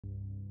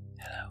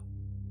Hello,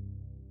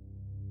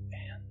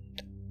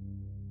 and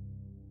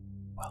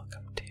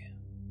welcome to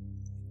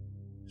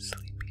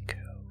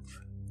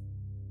SleepyCove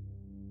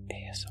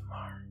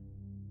ASMR.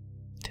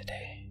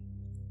 Today,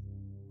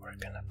 we're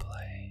gonna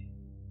play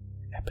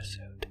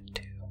episode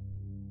 2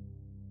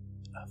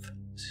 of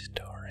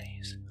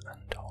Stories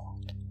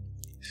Untold.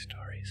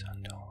 Stories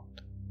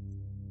Untold.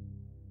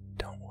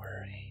 Don't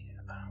worry,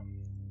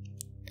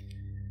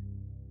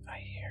 I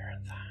hear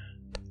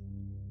that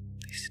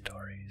these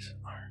stories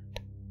aren't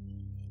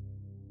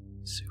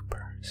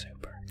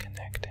super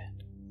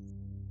connected,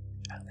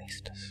 at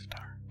least to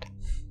start.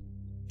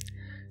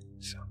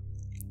 So,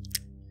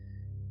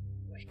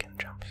 we can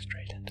jump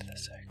straight into the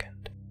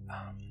second.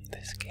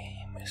 This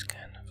game is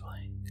kind of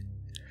like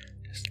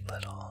just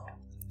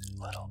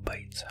little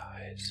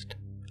bite-sized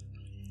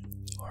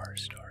horror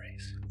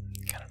stories,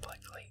 kind of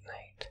like late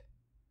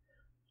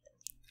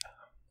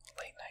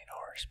night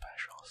horror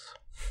specials.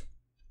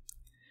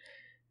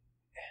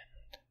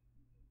 And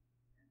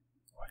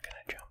we're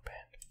gonna jump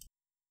in.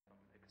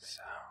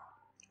 So,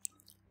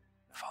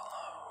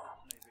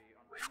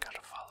 we've got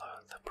to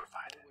follow the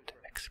provided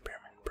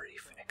experiment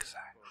brief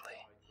exactly.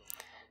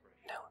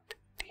 Note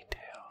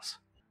details.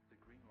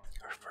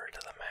 Refer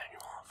to the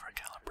manual for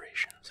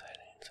calibration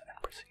settings and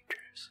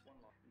procedures.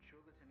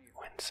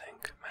 When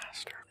sync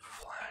master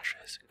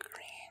flashes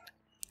green,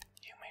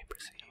 you may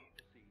proceed.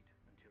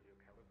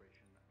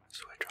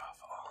 Switch off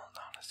all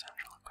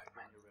non-essential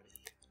equipment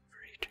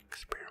for each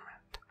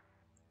experiment.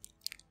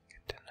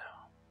 Good to know.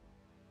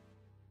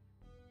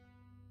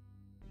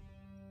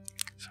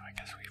 So I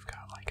guess we've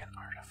got like an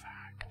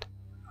artifact.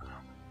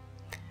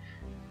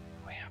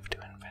 We have to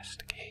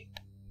investigate.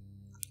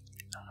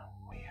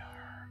 We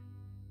are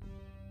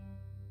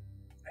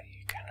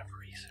a kind of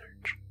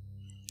research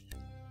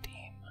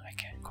team. I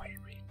can't quite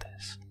read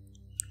this.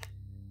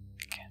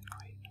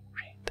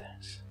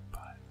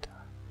 But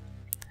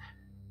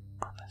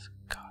on this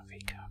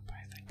coffee cup,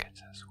 I think it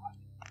says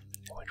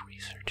what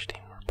research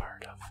team we're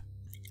part of.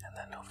 And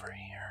then over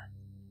here,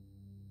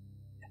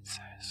 it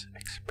says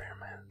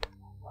Experiment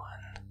 1,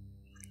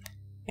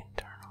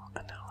 Internal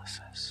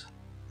Analysis.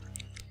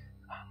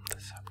 The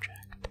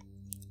subject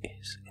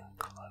is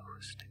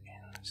enclosed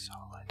in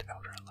solid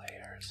outer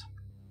layers.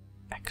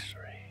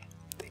 X-ray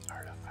the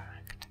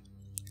artifact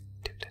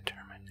to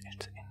determine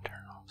its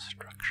internal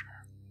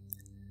structure.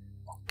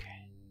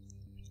 Okay.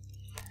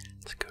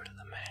 Let's go to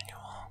the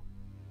manual.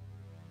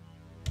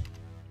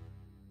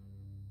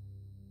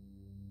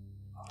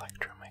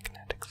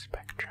 Electromagnetic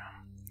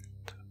spectrum.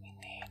 So we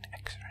need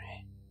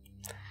X-ray.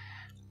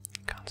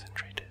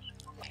 Concentrated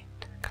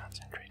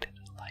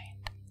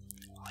light.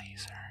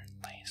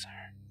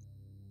 Laser.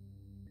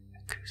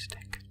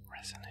 Acoustic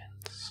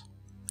resonance.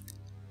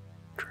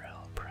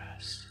 Drill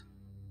press.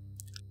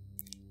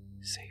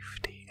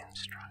 Safety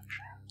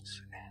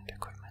instructions and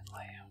equipment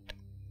layout.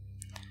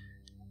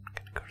 I'm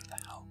gonna go to the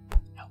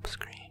help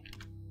screen.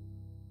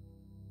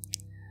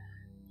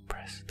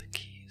 Press the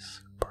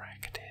keys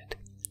bracketed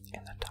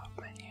in the top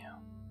menu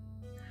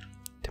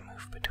to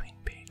move between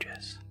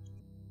pages.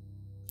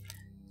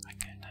 I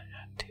kinda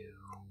had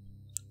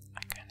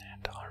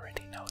to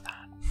already know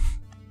that.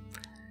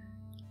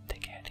 To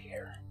get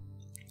here,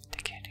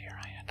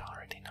 I had to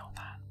already know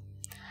that.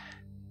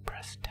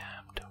 Press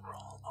tab to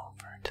roll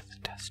over to the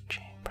test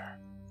chamber.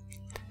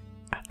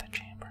 At the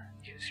chamber,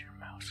 use your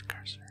mouse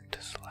cursor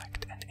to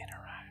select and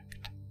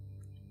interact.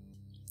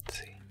 Let's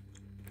see.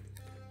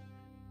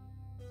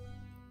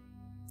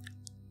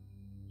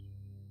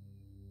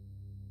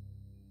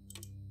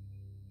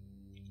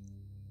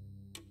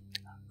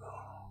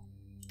 Oh.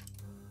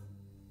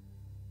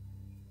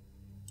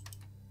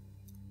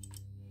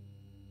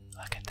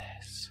 Look at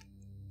this.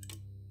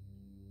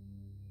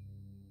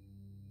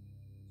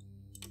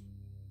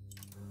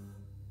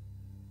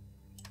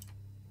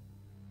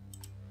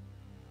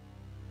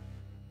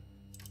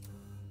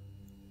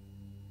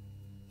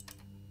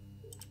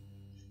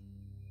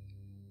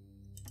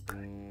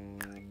 Click.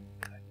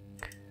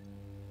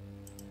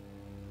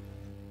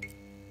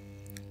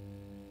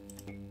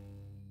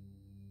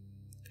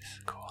 This is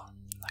cool.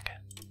 Look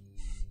at.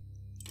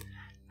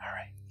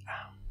 Alright,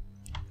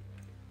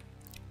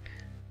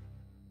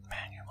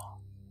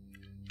 manual.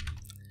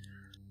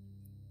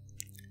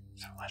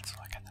 So let's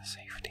look at the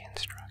safety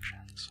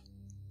instructions.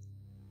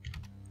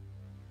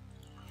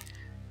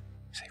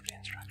 Safety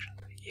instructions.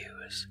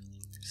 Use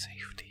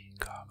safety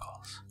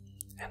goggles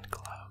and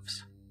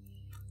gloves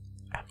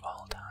at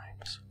all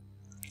times.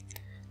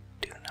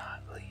 Do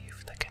not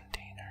leave the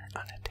container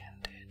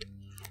unattended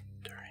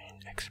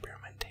during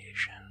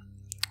experimentation.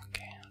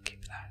 Okay,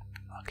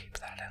 I'll keep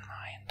that in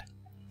mind.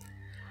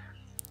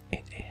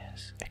 It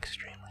is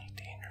extremely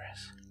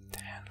dangerous to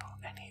handle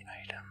any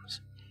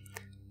items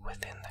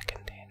within the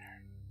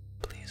container.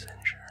 Please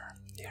ensure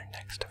your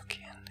next of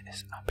kin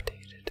is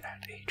updated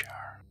at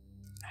HR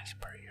as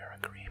per your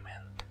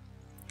agreement.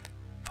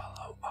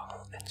 Follow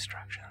all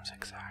instructions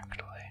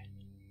exactly.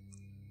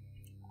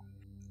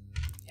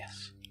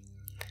 Yes.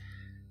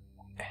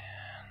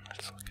 And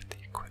let's look at the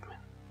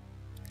equipment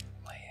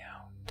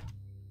layout.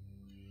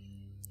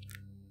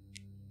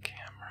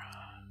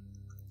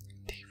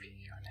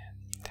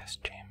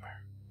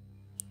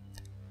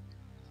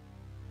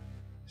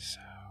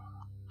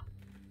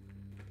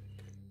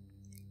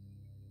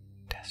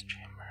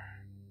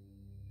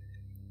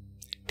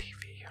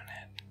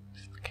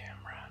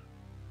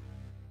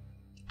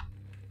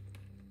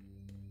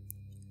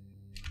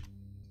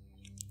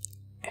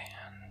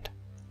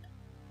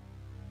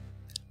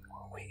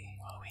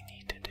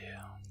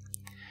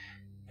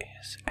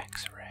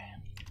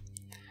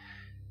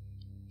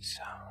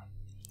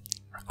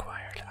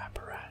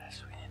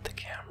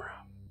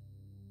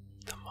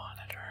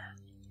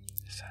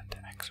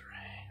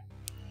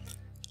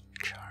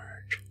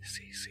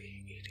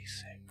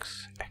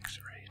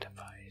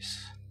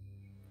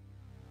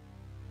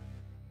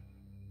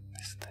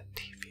 the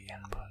TV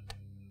input.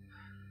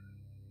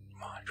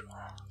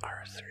 Module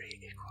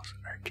R3 equals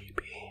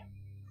RGB.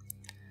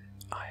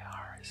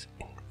 IR is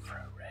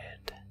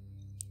infrared.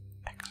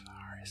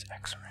 XR is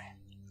X-ray.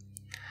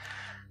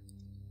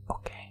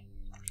 Okay,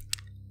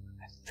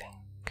 I think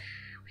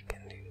we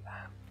can do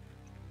that.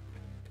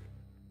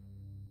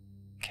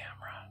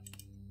 Camera.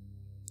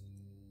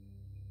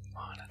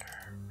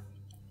 Monitor.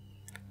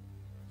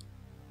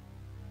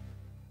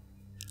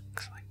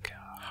 Looks like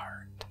a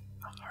heart.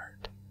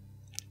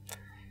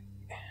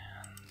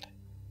 And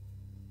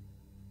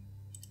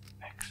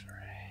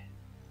X-ray.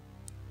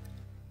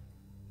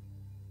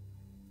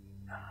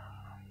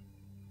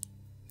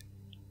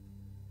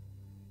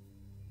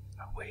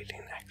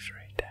 Awaiting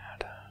X-ray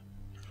data.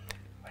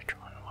 Which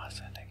one was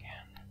it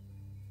again?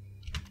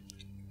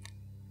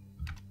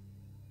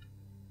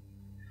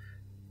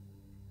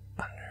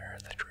 Under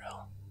the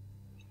drill.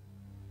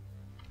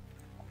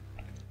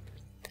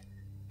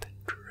 The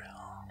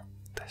drill.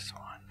 This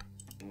one.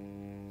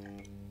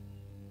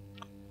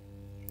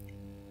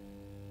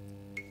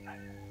 I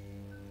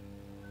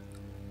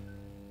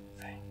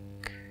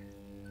think.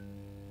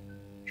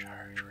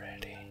 Charge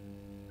ready.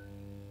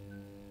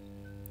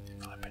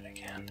 Flip it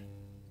again.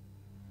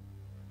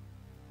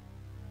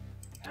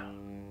 No.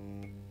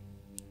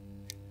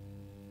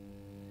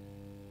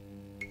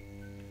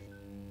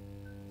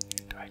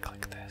 Do I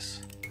click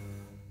this?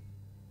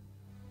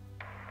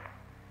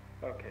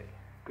 Okay,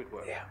 good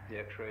work. Yeah. The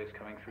X-ray is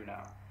coming through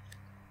now.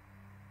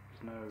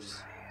 There's no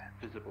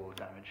visible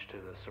damage to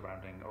the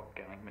surrounding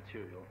organic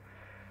material.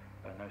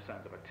 No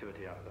signs of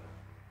activity either.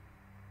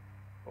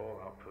 All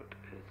output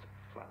is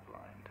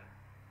flatlined.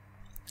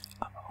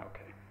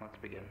 Okay, let's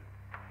begin.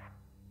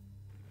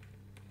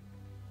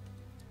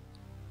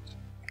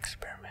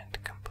 Experiment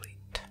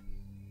complete.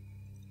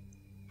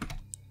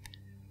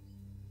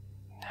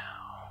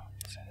 Now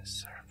it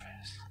says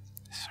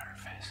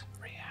surface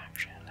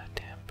reaction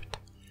attempt.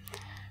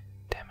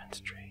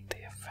 Demonstrate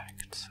the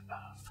effects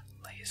of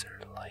laser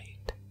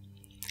light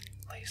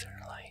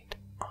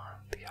on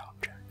the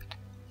object.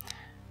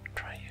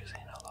 Try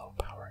using a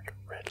low-powered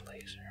red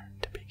laser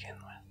to begin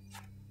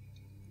with.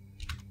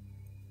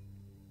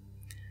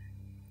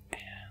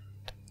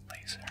 And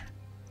laser.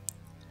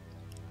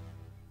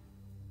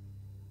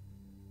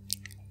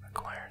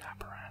 Required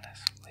apparatus,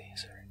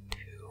 laser 2,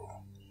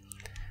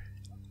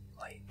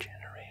 light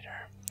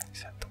generator,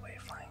 set the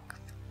wavelength,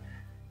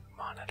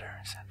 monitor,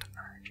 set to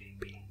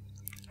RGB,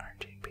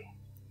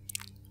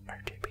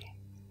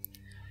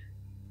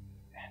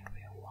 and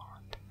we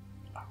want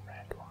a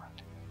red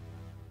one,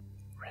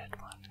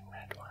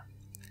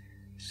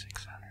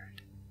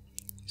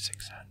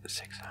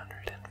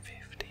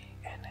 650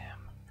 nm,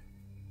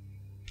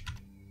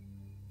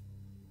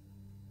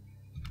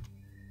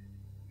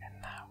 and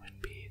that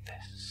would be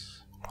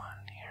this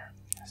one here,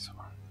 this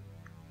one.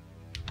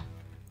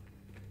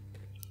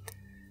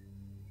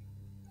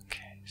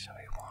 Okay, so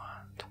we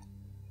want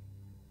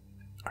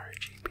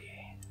RGB,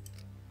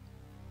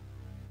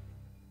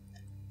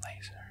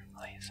 laser,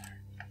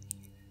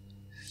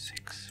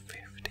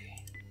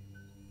 650,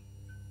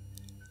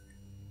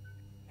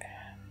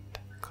 and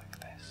click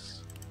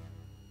this.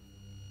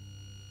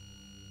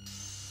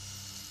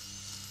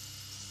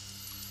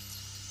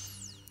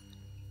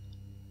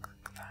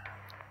 Click that.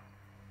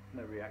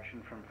 No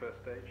reaction from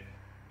first stage.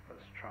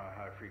 Let's try a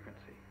high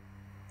frequency.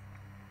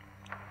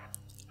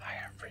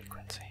 Higher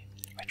frequency.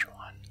 Which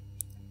one?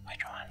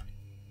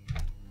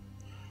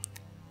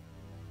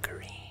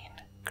 Green.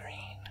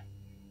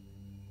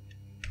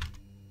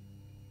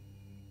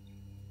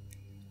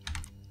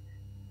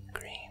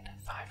 Green,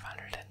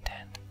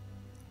 510.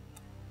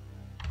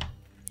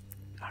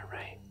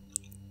 Alright,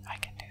 I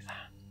can do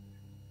that.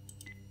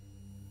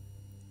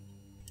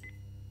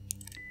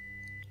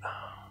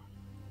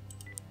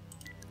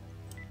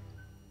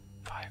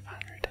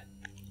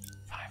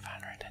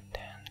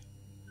 510.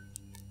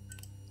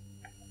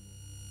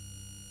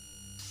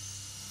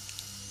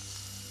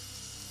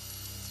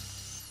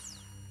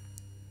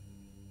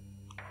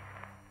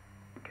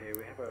 Okay,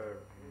 we have a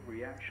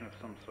reaction of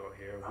some sort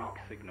here, a weak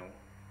signal.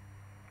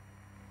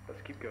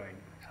 Let's keep going.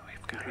 So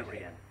we've got a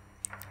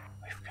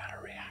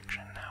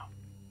reaction now.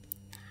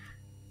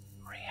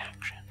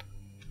 Reaction.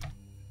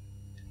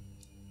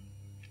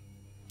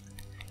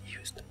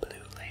 Use the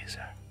blue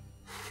laser.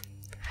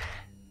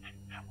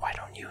 Why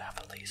don't you have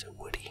a laser,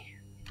 Woody?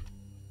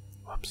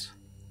 Whoops.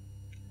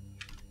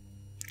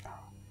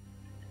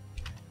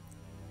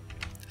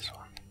 This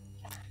one.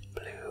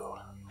 Blue.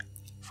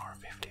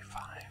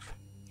 455.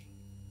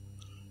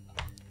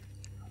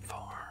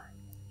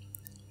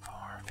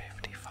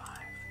 455.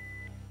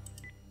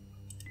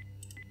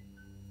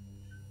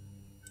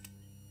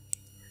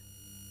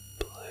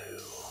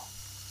 Blue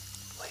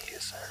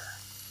laser.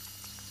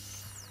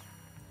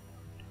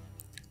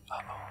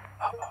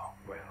 Uh-oh.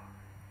 Well,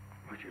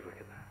 would you look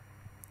at that?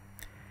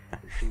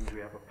 It seems we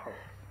have a pulse.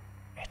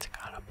 It's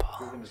got a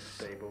pulse. Rhythm is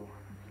stable.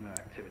 There's no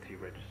activity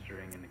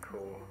registering in the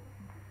core.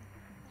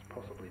 It's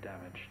possibly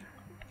damaged.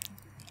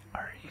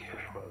 Are Let's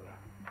push further.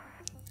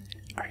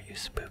 you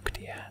spooked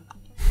yet?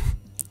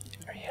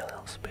 Are you a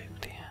little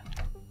spooked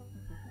yet?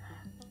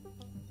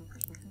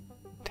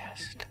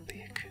 Test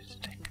the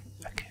acoustic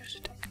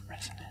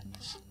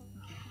resonance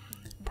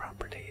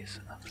properties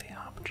of the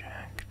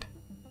object.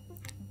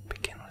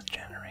 Begin with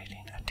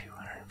generating a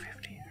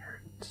 250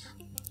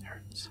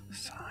 hertz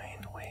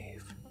sine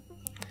wave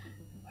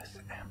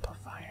with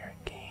amplifier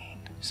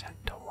gain set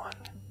to 1.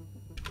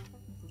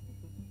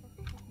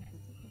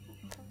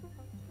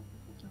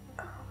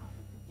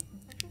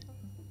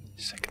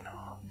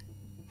 Signal.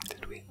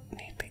 Did we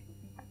need the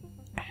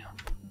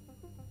amp?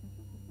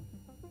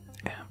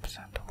 Amp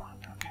set to 1,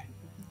 okay.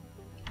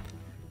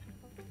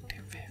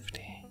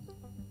 250.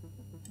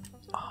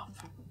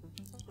 Off.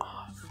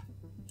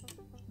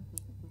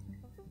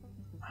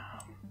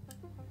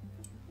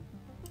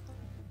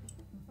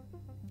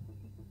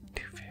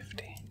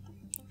 250.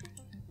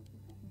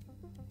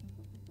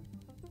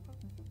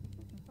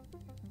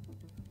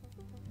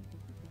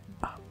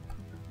 Up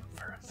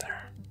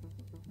further.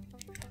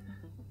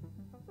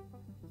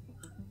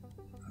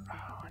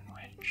 Oh, and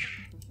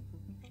which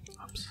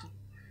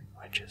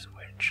is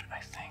which? I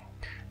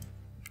think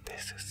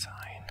this is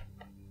sine.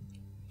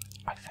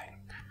 I think.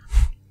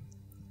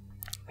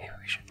 Maybe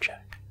we should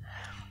check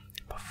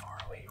before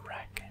we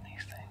wreck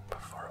anything.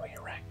 Before we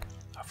wreck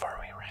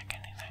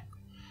anything.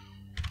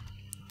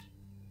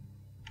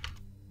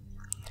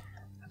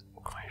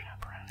 Quiet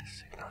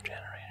apparatus, signal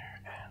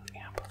generator, and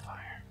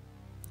amplifier.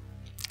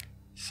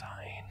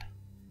 Sine.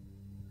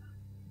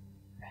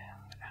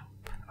 And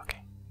amp.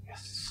 Okay,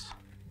 yes.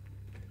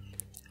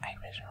 I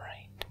was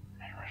right.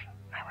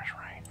 I was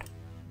right.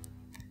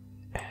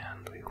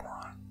 And we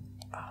want,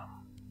 oh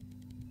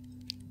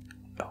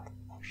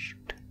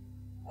shoot.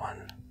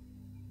 1.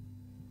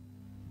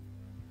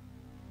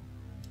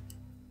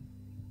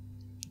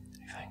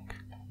 I think.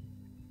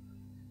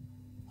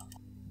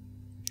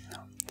 No,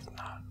 it's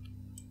not.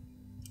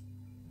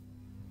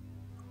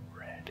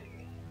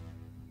 Ready.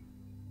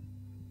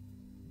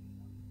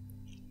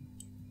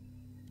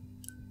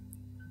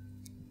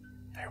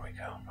 There we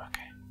go,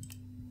 okay.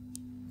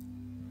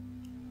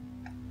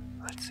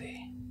 Let's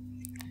see.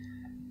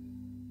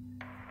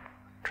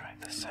 Try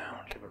the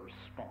sound. Give a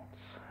response.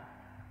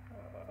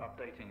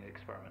 Updating the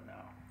experiment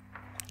now.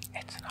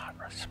 It's not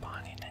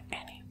responding to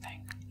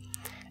anything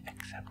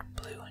except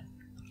blue and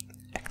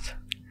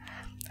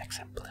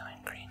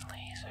green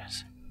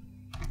lasers.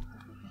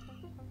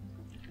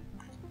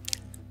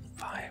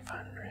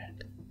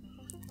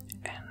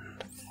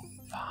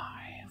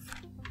 505.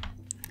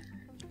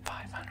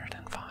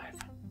 505.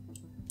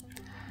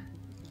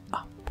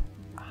 Up.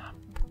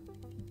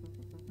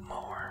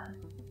 More.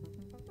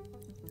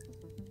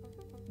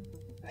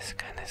 This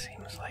kind of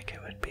seems like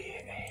it would be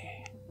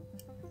a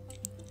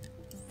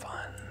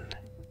fun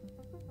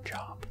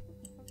job.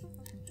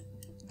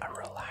 A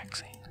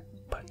relaxing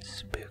but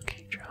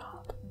spooky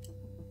job.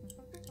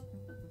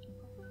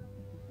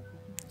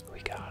 We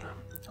got him.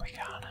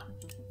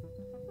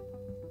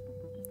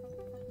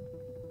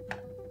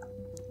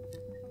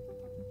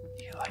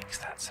 He likes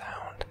that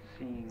sound.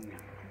 Seeing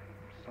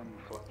some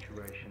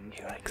fluctuations.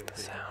 He likes the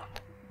sound.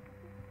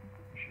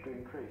 Should we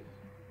increase?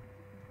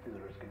 Is the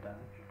risk of damage?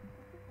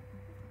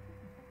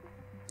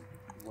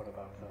 What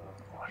about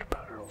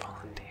our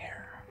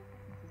volunteer?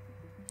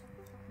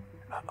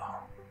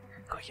 Uh-oh.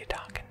 Who are you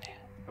talking to?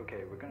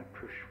 Okay, we're going to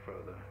push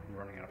further. I'm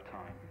running out of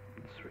time.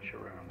 Let's switch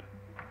around.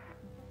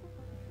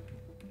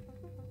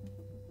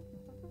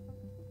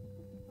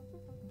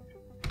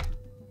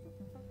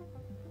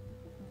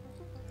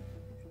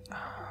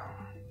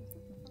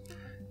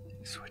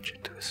 Switch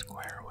it to a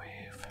square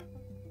wave.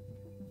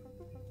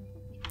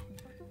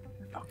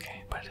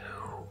 Okay, but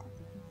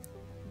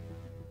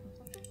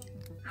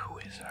who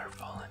is our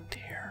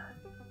volunteer?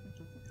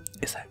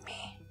 Is that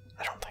me?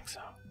 I don't think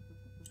so.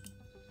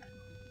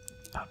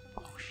 Oh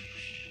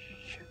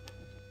shit.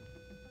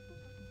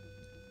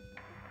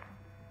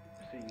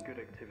 Seeing good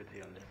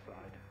activity on this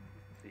side.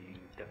 Seeing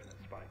definite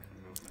spikes in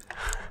movement.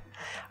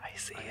 I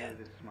see I know it.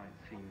 this might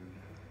seem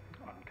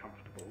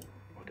uncomfortable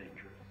or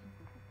dangerous,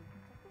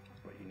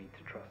 but you need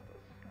to trust us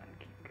and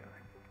keep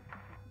going.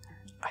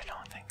 I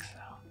don't think so.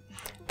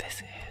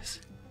 This is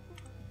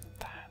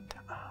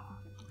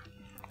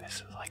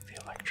like the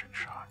electric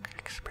shock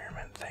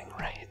experiment thing,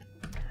 right?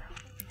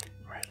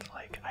 Where it's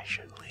like, I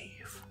should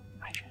leave.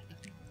 I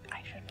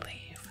should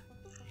leave.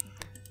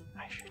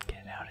 I should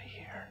get out of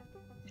here.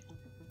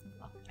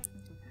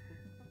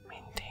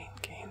 Maintain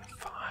gain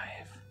 5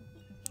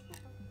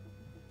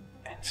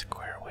 and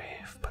square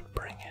wave, but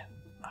bring it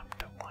up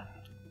to 1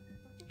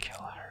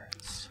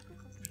 kilohertz.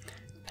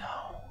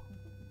 No,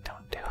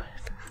 don't do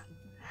it.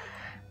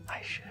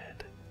 I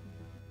should.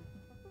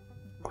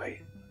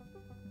 Wait.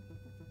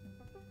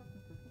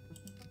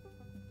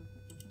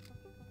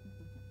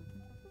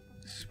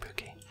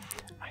 Spooky.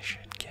 I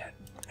should get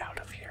out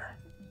of here.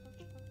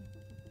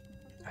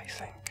 I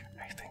think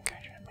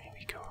I should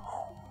maybe go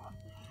home.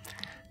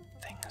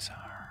 Things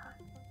are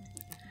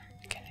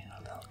getting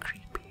a little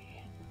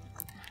creepy,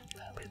 a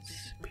little bit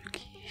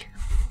spooky.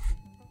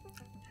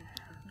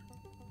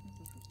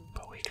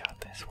 But we got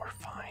this, we're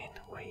fine.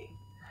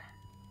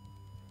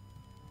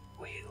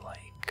 we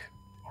like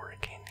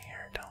working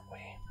here, don't we?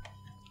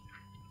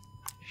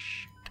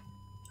 Shoot.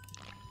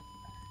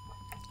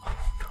 Oh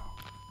no.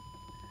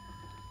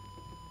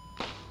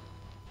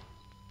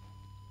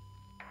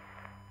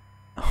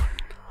 Oh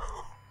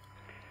no.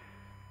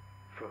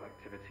 Full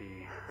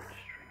activity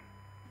registering.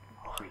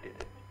 We did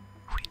it.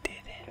 We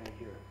did it. Can you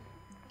hear us?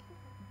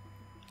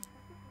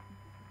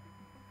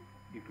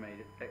 You've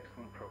made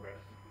excellent progress.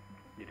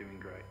 You're doing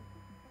great.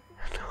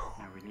 No.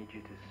 Now we need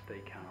you to stay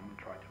calm and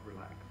try to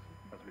relax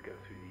as we go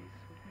through these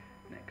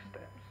next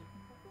steps.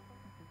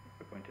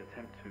 We're going to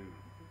attempt to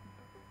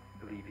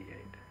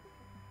alleviate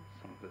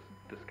some of this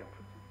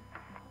discomfort.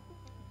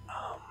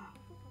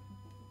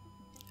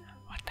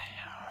 What the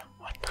hell?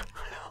 What the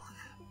hell?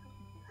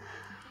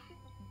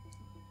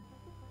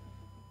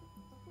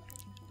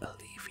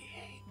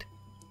 Alleviate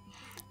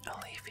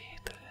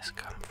the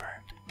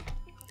discomfort.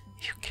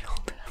 You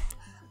killed him.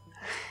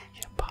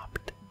 You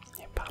popped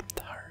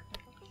the heart.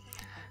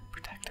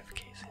 Protective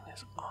casing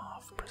is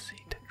off.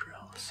 Proceed to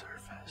drill the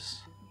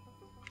surface.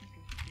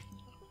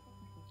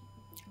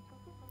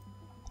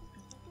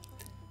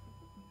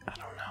 I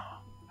don't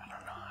know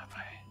if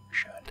I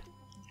should.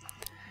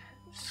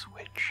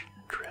 Switch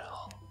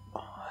drill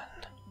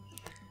on.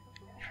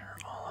 Ensure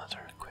all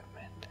other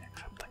equipment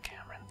except the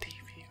camera and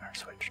TV are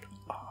switched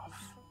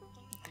off.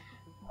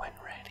 When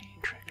ready,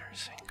 trigger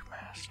sync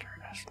master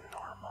as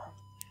normal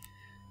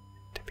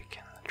to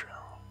begin the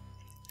drill.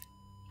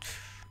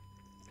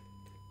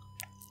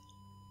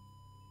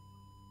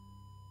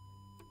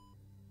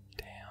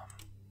 Damn.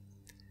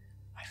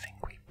 I think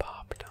we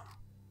popped him.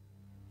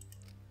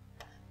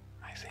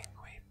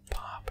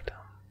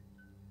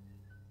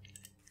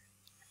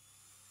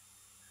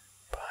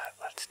 But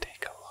let's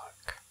take a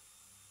look.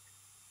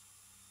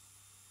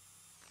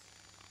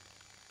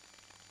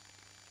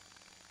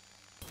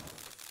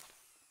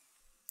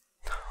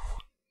 No.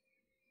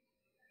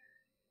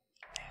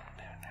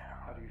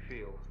 How do you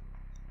feel?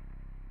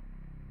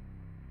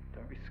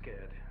 Don't be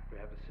scared. We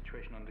have the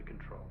situation under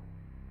control.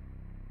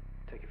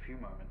 Take a few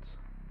moments,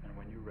 and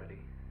when you're ready,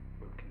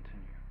 we'll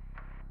continue.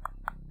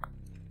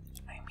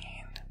 I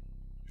mean,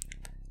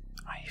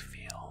 I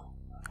feel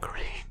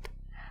great.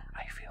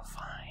 I feel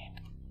fine.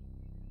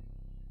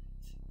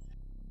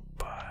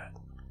 But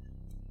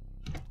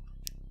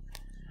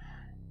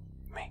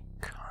make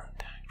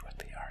contact with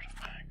the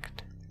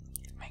artifact.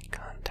 Make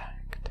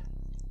contact.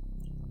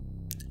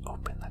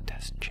 Open the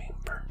test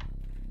chamber.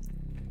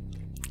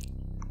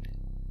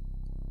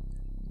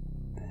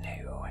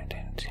 No, I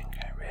didn't think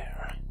I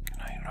will. Can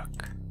I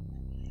look?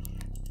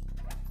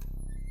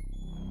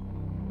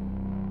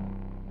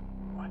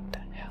 What the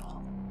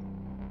hell?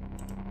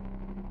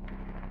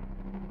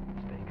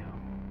 Stay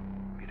calm.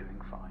 You're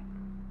doing fine.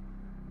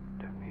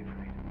 Don't be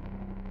afraid.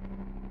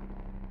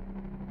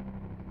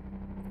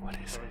 What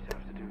is Sorry it? to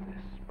have to do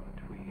this, but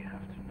we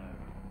have to know.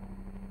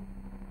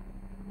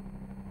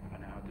 I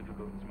know how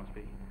difficult this must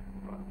be,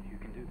 but you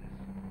can do this.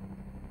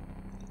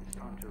 It's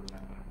time to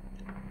remember.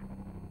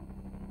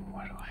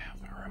 What do I have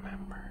to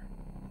remember?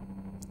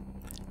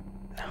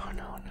 No.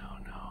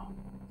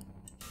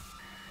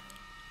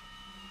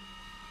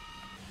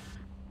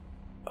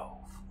 Oh,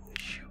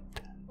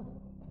 shoot.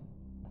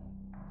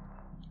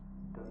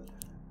 Don't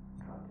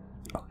try to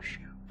Oh,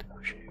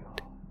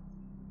 shoot.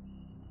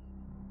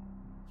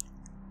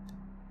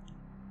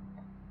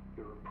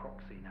 You're a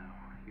proxy now.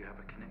 You have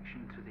a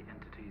connection to the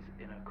entity's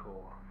inner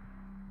core.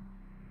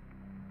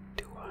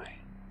 Do I?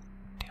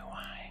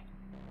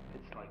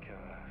 It's like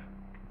a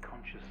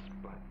conscious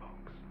black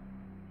box.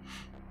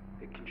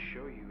 It can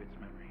show you its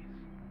memories.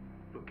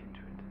 Look into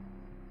it.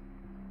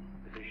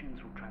 The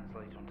visions will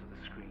translate onto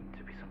the screen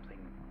to be something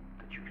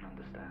that you can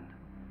understand,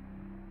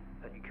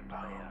 that you can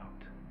play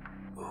out.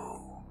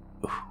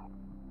 Ooh.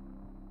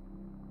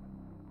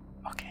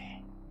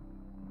 Okay.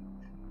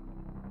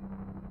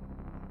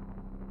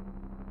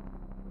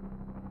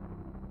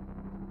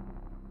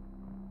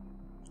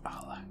 Oh,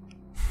 look.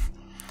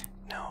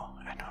 No,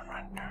 I don't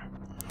wonder.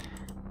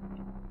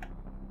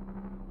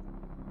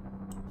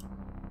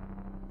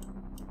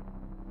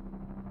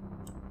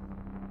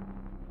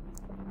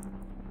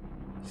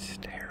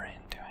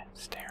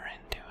 Stare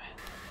into it.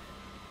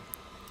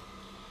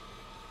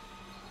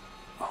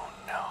 Oh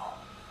no.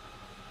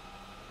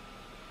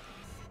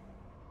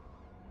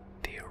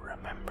 Do you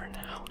remember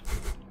now?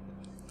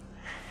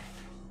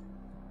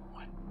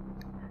 What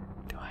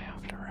do I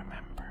have to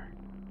remember?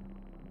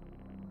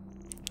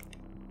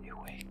 You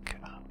wake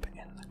up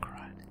in the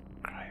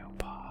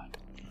cryopod,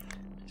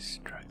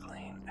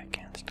 struggling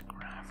against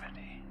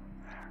gravity.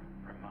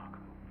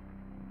 Remarkable.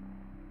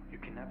 You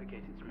can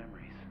navigate its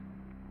memories.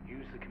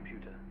 Use the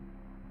computer.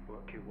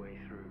 Work your way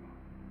through.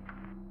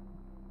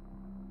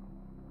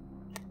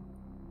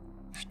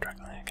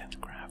 Struggling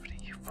against gravity,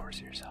 you force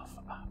yourself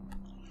up.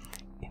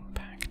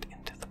 Impact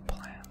into the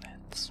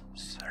planet's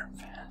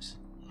surface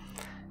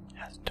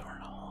has torn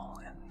a hole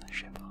in the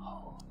ship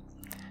hull.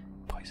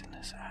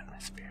 Poisonous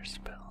atmosphere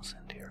spills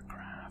into your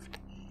craft.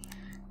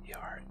 You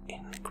are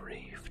in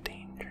grave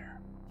danger.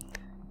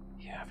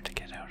 You have to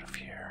get out of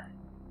here.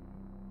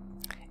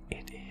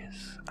 It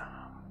this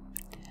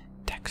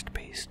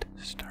text-based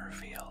star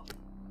field.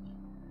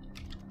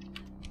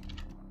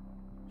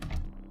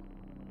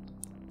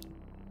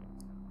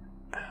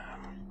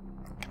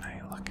 Can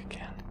I look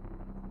again?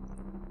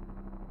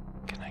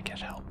 Can I get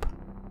help?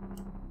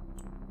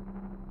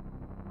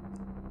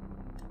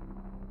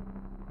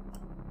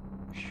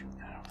 Shoot,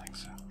 I don't think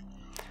so.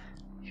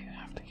 You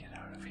have to get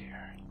out of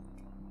here.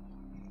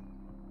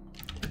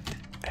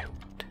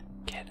 Out.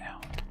 Get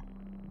out.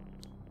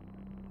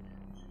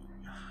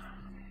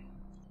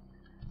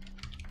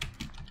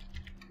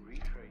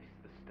 Retrace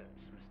the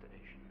steps, Mr.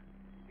 Asian.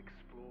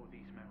 Explore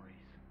these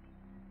memories.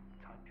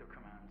 Type your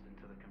commands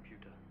into the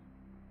computer.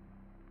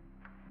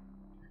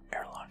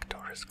 Airlock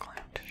door is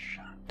clamped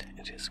shut.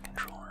 It is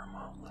controlled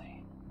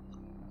remotely.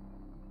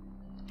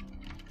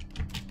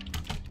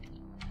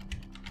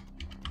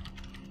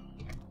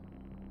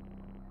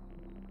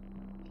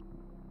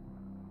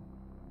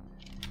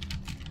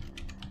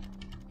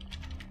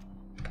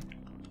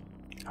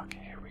 Okay,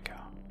 here we go.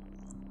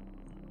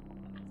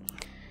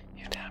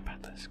 You tap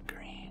at the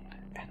screen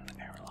and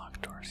the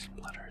airlock door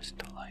splutters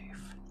to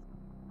life,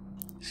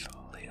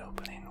 slowly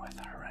opening with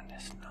a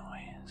horrendous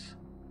noise.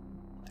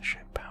 The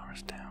ship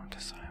powers down to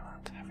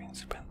silence, having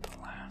spent the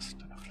last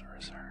of the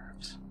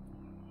reserves.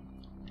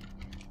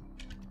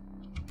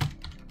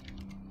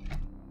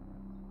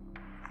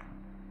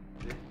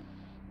 This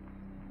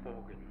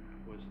organ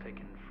was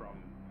taken from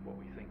what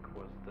we think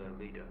was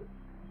the leader.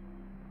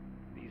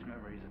 These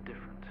memories are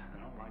different.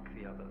 They're not like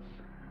the others.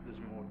 There's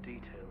more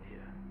detail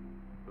here.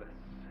 Less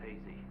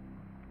hazy.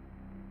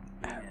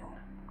 Lean in.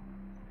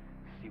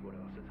 See what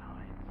else it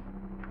hides.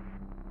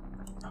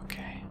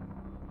 Okay.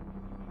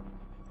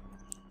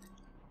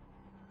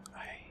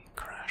 I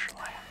crash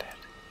landed.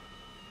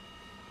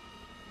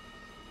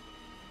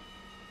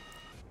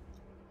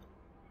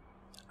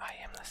 I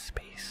am the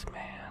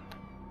spaceman.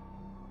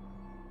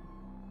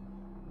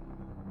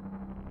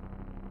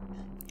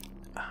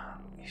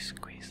 You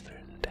squeeze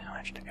through the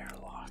damaged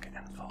airlock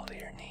and fall to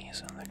your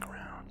knees on the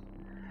ground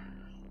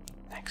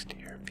next to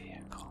your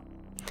vehicle.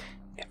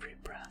 Every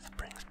breath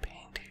brings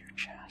pain to your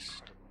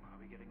chest. Are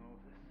we getting all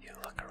of this? You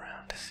look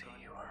around to see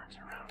you are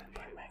surrounded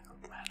by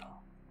mangled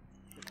metal.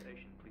 Mr.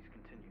 Asian, please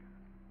continue.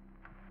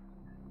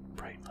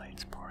 Bright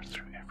lights pour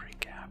through every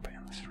gap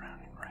in the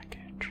surrounding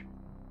wreckage.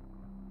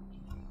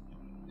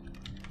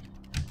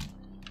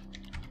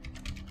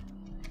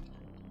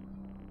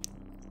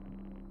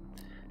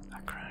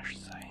 A crash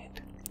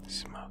site.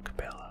 Smoke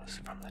billows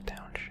from the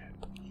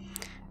township.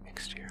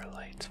 Exterior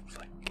lights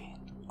flicking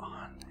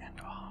on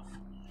and off.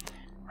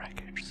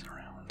 Wreckage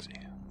surrounds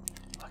you.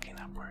 Looking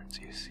upwards,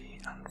 you see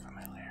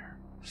unfamiliar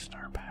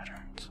star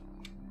patterns.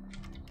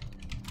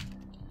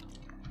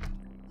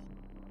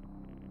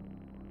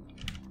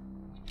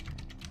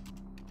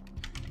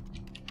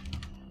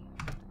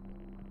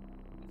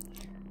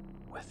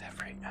 With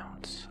every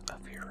ounce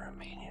of your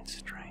remaining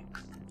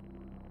strength,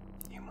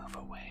 you move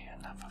away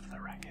enough of the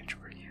wreckage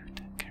for you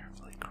to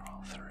carefully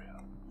crawl through.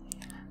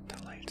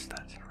 The lights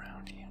that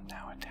surround you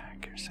now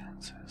attack your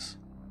senses.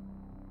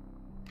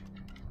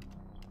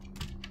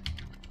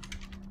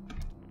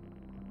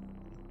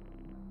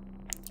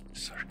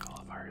 Circle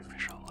of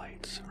artificial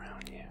lights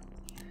surround you,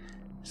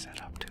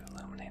 set up to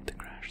illuminate the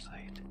crash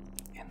site.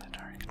 In the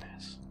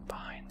darkness,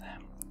 behind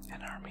them,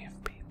 an army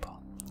of people,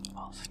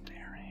 all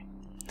staring.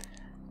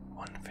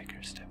 One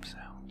figure steps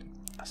out,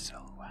 a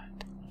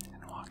silhouette,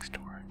 and walks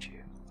towards you.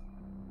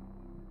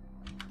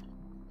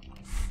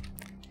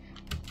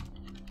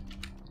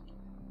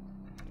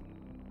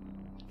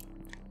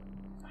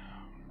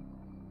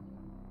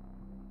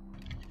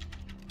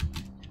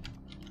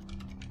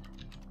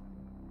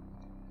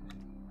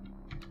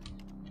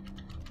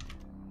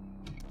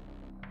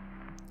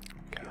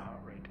 Your heart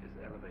rate is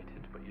elevated,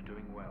 but you're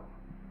doing well.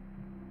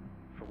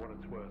 For what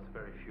it's worth,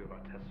 very few of our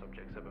test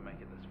subjects ever make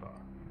it this far.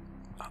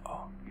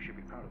 Uh-oh. You should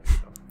be proud of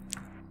yourself.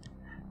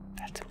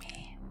 That's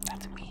me.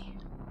 That's me.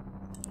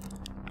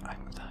 I'm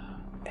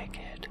the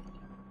egghead.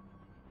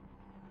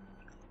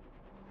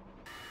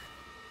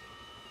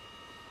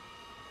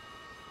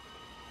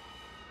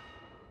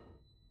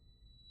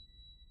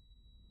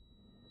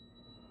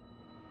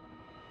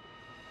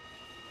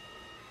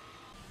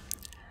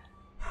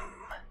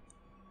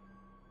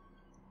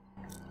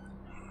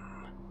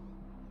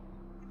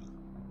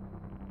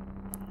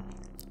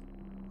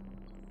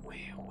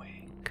 We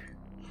awake.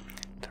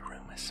 The room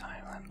is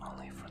silent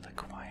only for the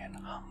quiet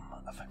hum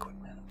of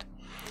equipment,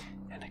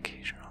 an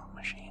occasional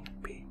machine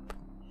beep.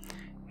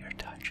 Your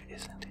touch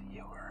isn't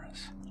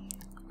yours.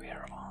 We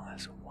are all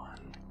as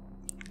one.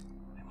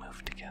 We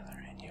move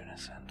together in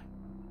unison.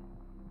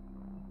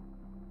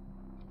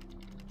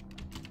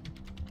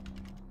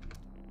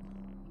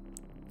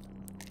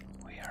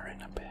 We are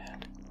in a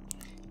bed,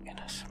 in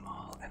a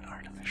small and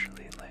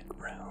artificially lit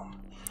room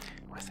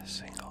with a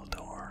single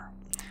door.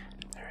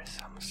 There is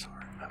some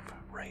sort of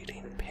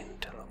writing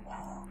pinned to the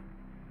wall.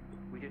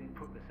 We didn't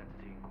put this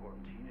entity in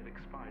quarantine. It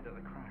expired at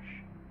the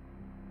crash.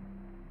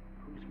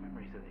 Whose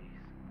memories are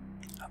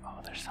these?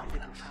 Uh-oh, there's someone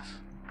else's.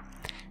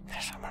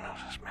 There's someone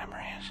else's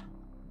memories.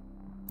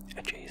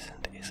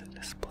 Adjacent is a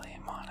display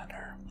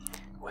monitor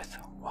with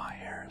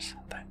wires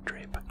that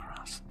drape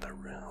across the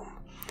room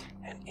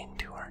and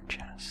into our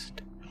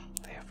chest.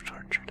 They have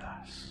tortured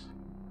us.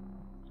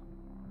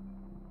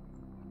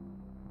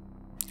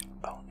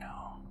 Oh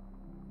no.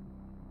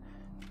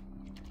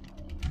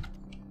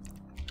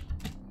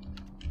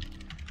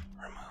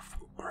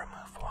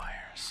 Remove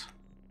wires.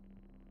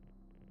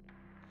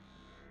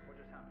 What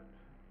just happened?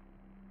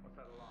 What's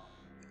that alarm?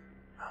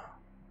 Oh.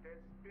 There's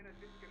been a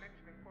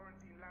disconnection in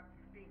quarantine lab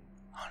 15.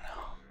 Oh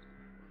no.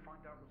 Find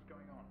out what's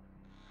going on.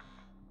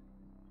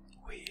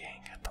 We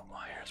yank at the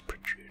wires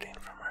protruding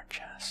from our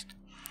chest.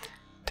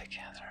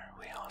 Together,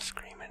 we all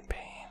scream in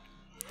pain.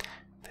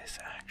 This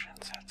action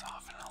sets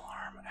off an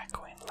alarm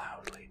echoing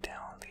loudly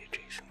down the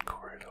adjacent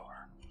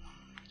corridor.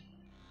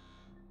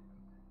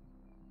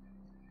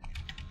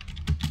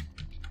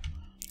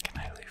 Can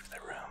I leave the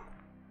room?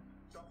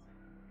 Doctor,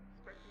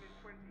 Specimen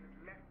 20 has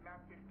left lab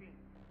 15.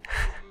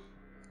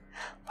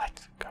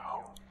 Let's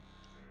go.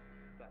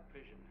 That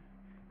vision,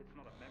 it's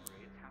not a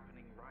memory, it's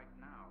happening right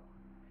now.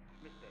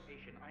 Mr.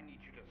 Asian, I need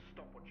you to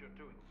stop what you're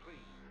doing,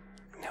 please.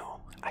 No,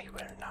 I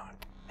will not.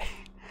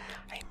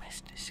 I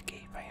must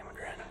escape. I am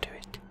drawn to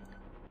it.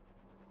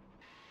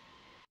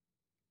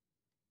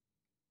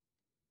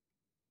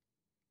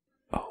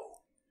 Oh.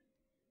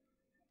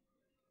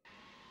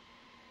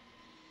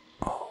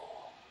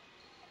 Oh.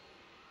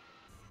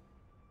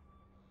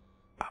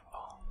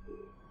 Uh-oh.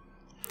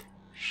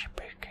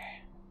 Spooky.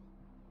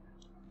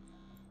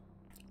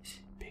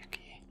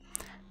 Spooky.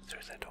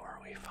 Through the door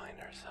we find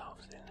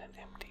ourselves in an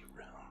empty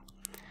room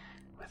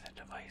with a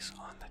device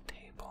on the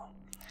table.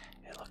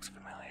 It looks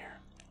familiar.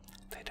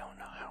 They don't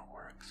know how it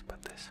works,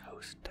 but this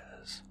host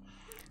does.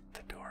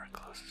 The door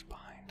closes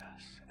behind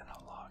us and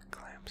a lock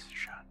clamps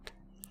shut.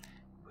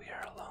 We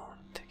are alone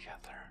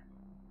together.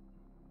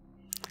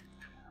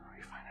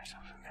 We find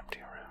ourselves in an empty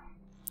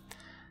room.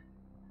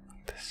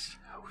 This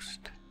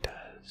host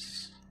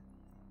does.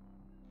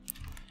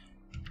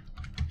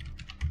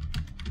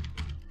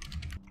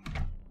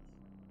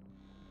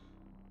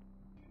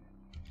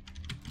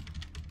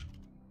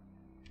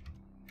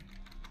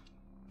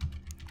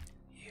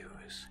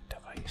 Use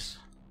device.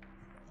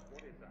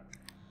 What is that?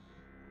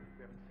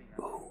 We haven't seen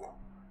that. Ooh.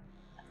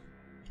 What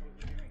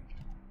is it doing?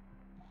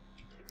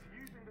 It's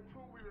using the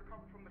tool we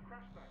recovered from the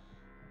crash site.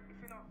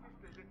 It's in our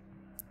systems.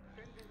 It's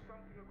sending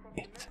something across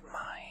the It's network.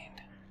 mine.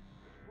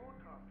 It's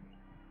broadcasting.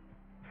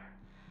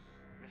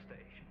 Mr.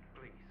 Asian,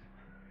 please.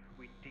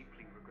 We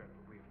deeply regret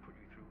what we have put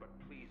you through, but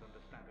please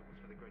understand it was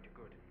for the greater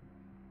good.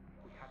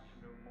 We had to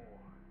know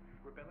more.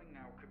 Rebelling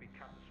now could be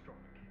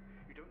catastrophic.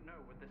 You don't know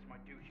what this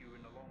might do to you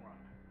in the long run.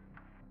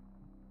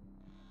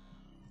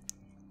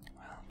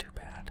 Well, too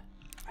bad.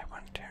 I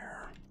want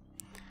terror.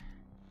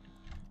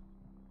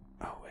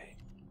 Oh, wait.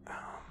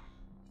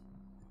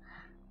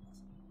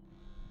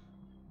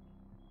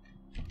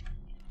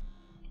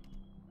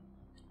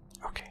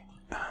 Okay.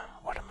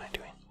 What am I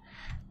doing?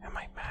 Am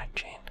I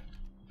matching?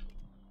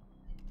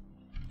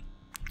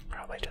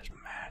 Probably just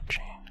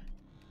matching.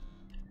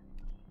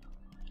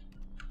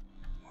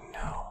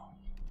 No.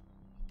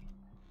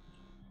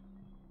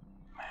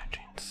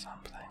 Matching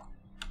something.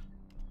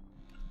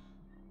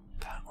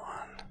 That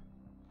one.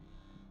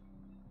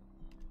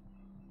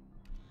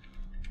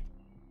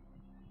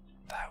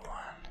 That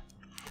one.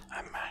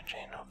 I'm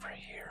matching over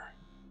here.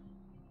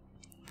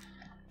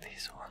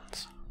 These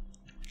ones.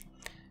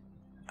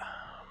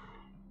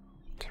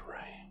 To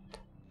right.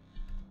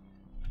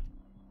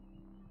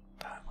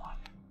 That one.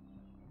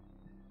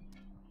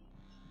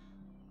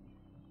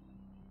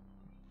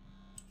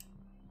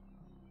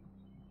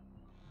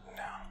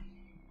 No.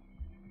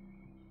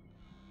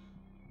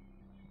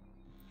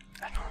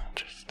 I don't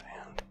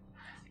understand.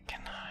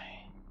 Can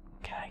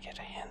I get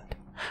a hint?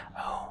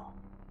 Oh.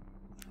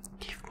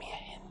 Give me a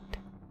hint.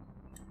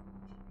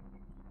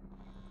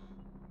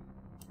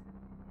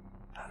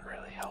 Not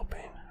really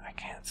helping. I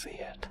can't see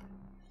it.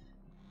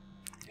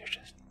 You're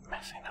just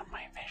messing up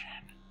my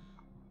vision.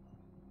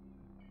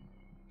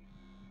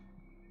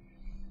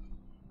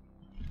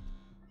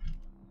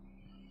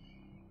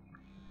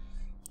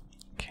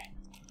 Okay.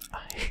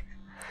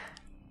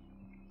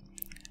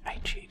 I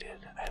cheated.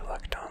 I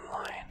looked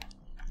online.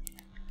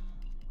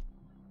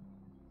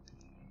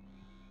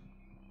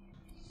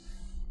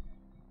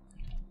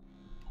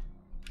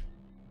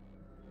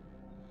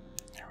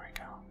 There we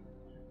go.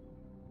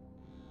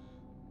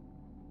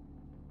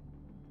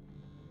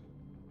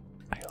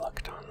 I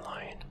looked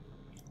online.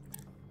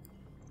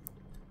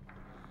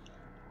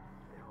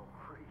 They're all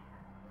free.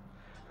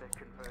 They're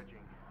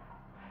converging.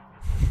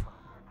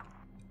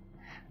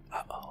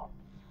 Uh-oh.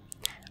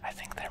 I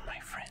think they're my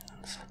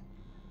friends.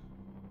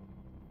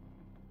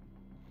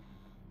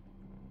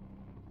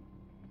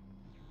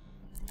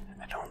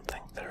 I don't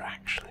think they're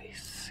actually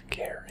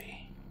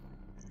scary.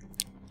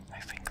 I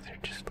think they're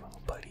just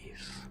little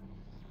buddies.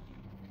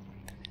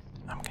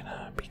 I'm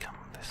gonna become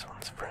this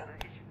one's friend.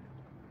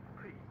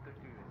 Please,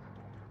 don't do this.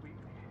 We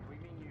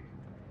mean you.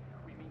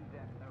 We mean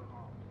them no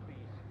harm.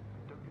 Please,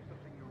 don't do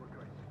something you'll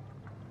regret.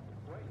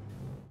 Wait.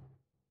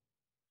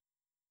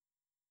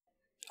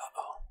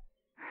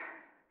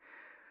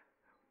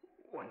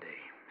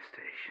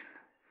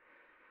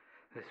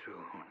 This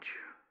will haunt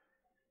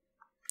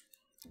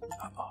you.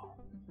 Uh-oh.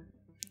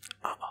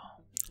 Uh-oh.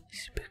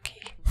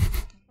 Spooky.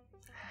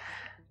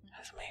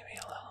 That's maybe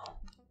a little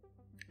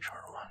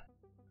short one.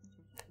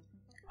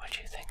 What'd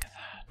you think of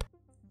that?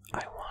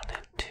 I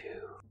wanted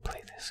to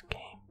play this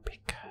game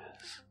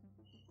because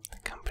the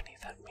company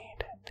that made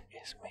it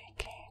is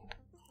making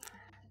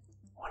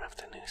one of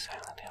the new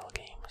Silent Hill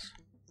games,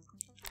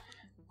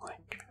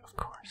 which, of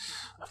course,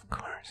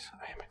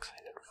 I am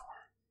excited for.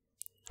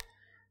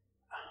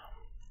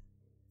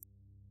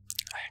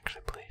 I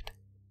actually played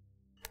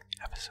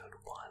episode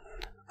 1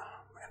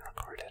 and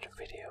recorded a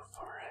video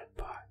for it,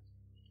 but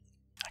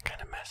I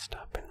kind of messed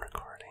up in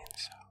recording,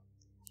 so